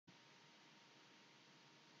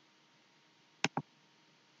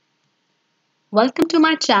Welcome to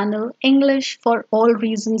my channel English for All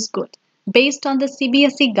Reasons Good, based on the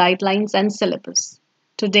CBSE guidelines and syllabus.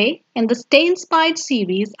 Today, in the Stay Inspired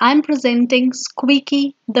series, I'm presenting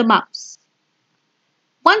Squeaky the Mouse.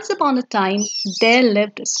 Once upon a time, there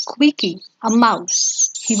lived Squeaky, a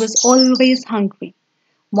mouse. He was always hungry.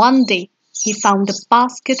 One day, he found a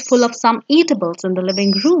basket full of some eatables in the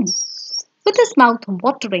living room. With his mouth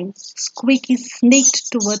watering, Squeaky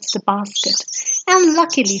sneaked towards the basket and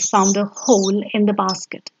luckily found a hole in the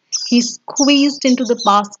basket. He squeezed into the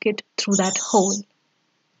basket through that hole.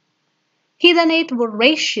 He then ate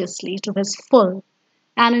voraciously to his full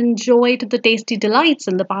and enjoyed the tasty delights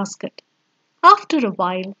in the basket. After a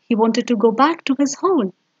while, he wanted to go back to his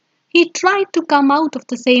hole. He tried to come out of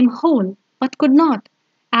the same hole, but could not,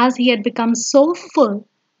 as he had become so full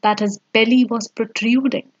that his belly was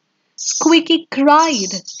protruding. Squeaky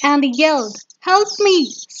cried and yelled, "Help me!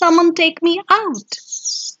 Someone take me out!"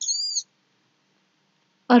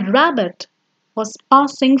 A rabbit was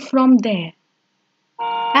passing from there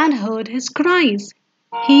and heard his cries.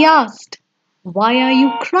 He asked, "Why are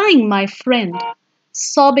you crying, my friend?"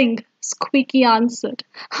 Sobbing, Squeaky answered,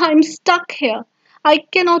 "I'm stuck here. I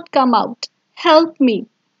cannot come out. Help me."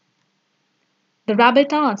 The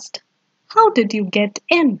rabbit asked, "How did you get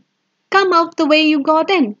in? Come out the way you got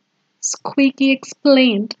in." Squeaky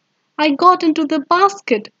explained, "I got into the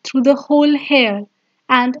basket through the hole here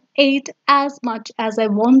and ate as much as I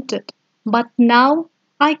wanted, but now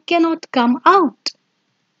I cannot come out."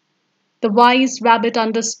 The wise rabbit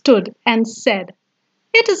understood and said,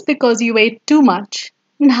 "It is because you ate too much.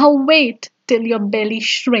 Now wait till your belly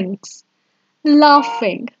shrinks."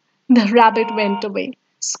 Laughing, the rabbit went away.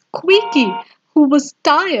 Squeaky, who was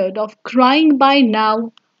tired of crying by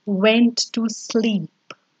now, went to sleep.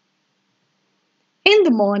 In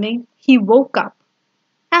the morning, he woke up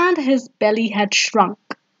and his belly had shrunk,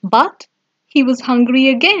 but he was hungry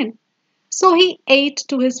again. So he ate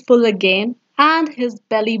to his full again, and his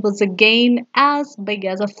belly was again as big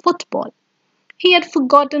as a football. He had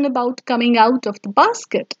forgotten about coming out of the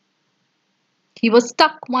basket. He was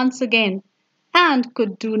stuck once again and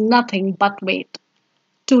could do nothing but wait.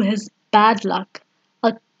 To his bad luck,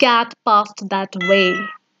 a cat passed that way.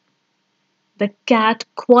 The cat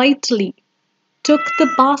quietly took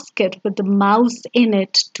the basket with the mouse in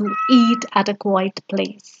it to eat at a quiet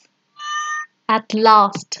place. At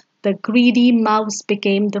last, the greedy mouse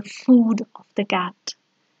became the food of the cat.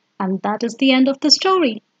 And that is the end of the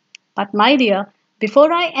story. But my dear,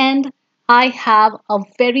 before I end, I have a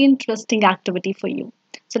very interesting activity for you.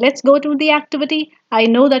 So let's go to the activity. I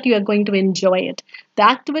know that you are going to enjoy it. The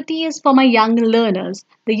activity is for my young learners,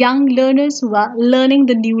 the young learners who are learning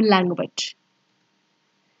the new language.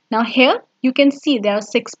 Now here you can see there are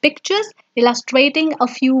 6 pictures illustrating a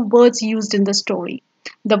few words used in the story.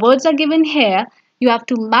 The words are given here. You have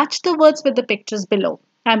to match the words with the pictures below.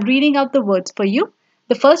 I'm reading out the words for you.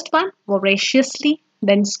 The first one, voraciously,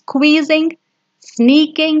 then squeezing,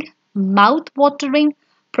 sneaking, mouth-watering,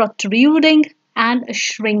 protruding, and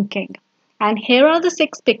shrinking. And here are the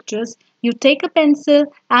 6 pictures. You take a pencil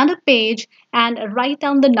and a page and write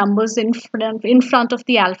down the numbers in front of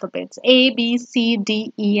the alphabets A, B, C,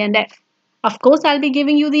 D, E, and F. Of course, I'll be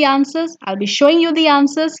giving you the answers. I'll be showing you the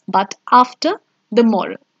answers, but after the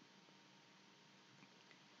moral.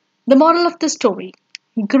 The moral of the story.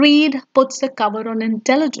 Greed puts a cover on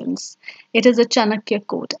intelligence. It is a Chanakya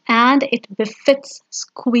quote and it befits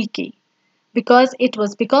Squeaky because it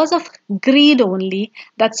was because of greed only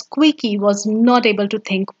that Squeaky was not able to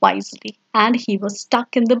think wisely and he was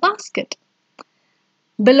stuck in the basket.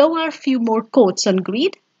 Below are a few more quotes on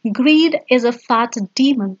greed. Greed is a fat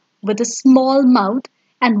demon with a small mouth,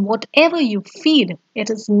 and whatever you feed,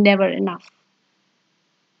 it is never enough.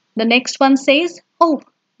 The next one says, "Oh,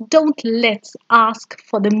 don't let's ask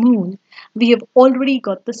for the moon. We have already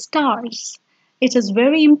got the stars." It is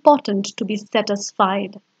very important to be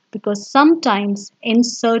satisfied because sometimes in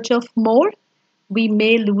search of more, we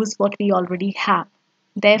may lose what we already have.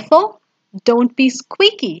 Therefore, don't be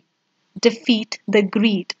squeaky. Defeat the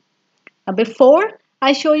greed. Now, before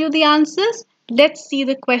I show you the answers, let's see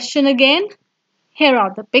the question again. Here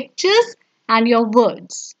are the pictures and your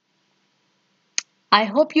words. I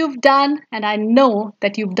hope you've done, and I know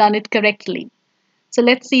that you've done it correctly. So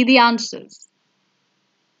let's see the answers.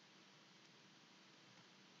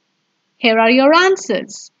 Here are your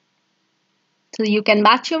answers. So you can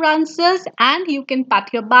match your answers and you can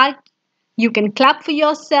pat your back. You can clap for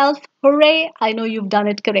yourself. Hooray, I know you've done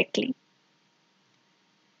it correctly.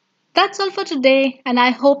 That's all for today, and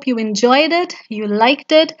I hope you enjoyed it, you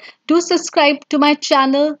liked it. Do subscribe to my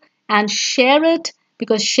channel and share it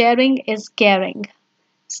because sharing is caring.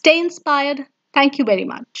 Stay inspired. Thank you very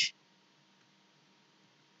much.